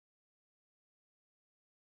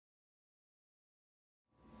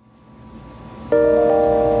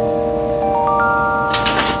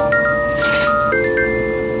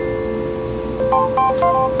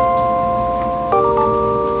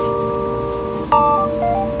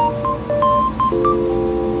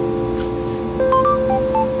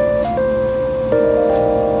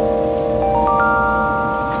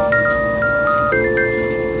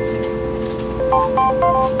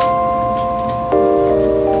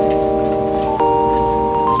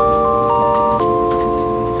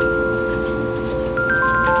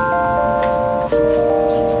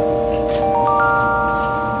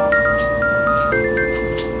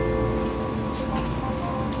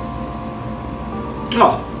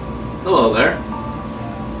Oh, hello there.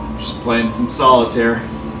 Just playing some solitaire.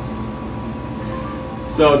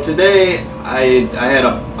 So today I had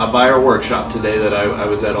a buyer workshop today that I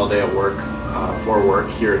was at all day at work, for work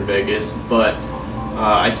here in Vegas, but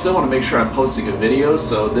I still want to make sure I'm posting a video,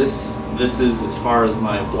 so this is as far as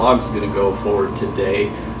my vlog's going to go forward today.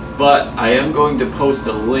 But I am going to post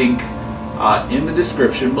a link in the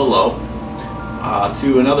description below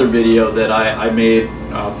to another video that I made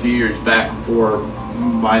a few years back for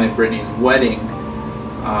mine and Brittany's wedding.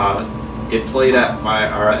 It played at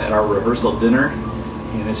our rehearsal dinner,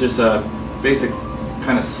 and it's just a basic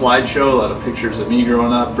kind of slideshow, a lot of pictures of me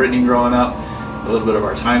growing up, Brittany growing up, a little bit of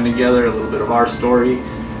our time together, a little bit of our story.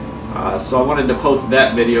 So I wanted to post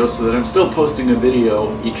that video so that I'm still posting a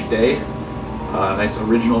video each day, a nice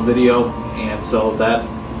original video, and so that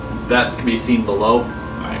can be seen below.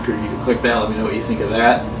 I encourage you to click that, let me know what you think of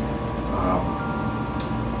that.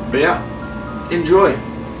 But yeah, enjoy.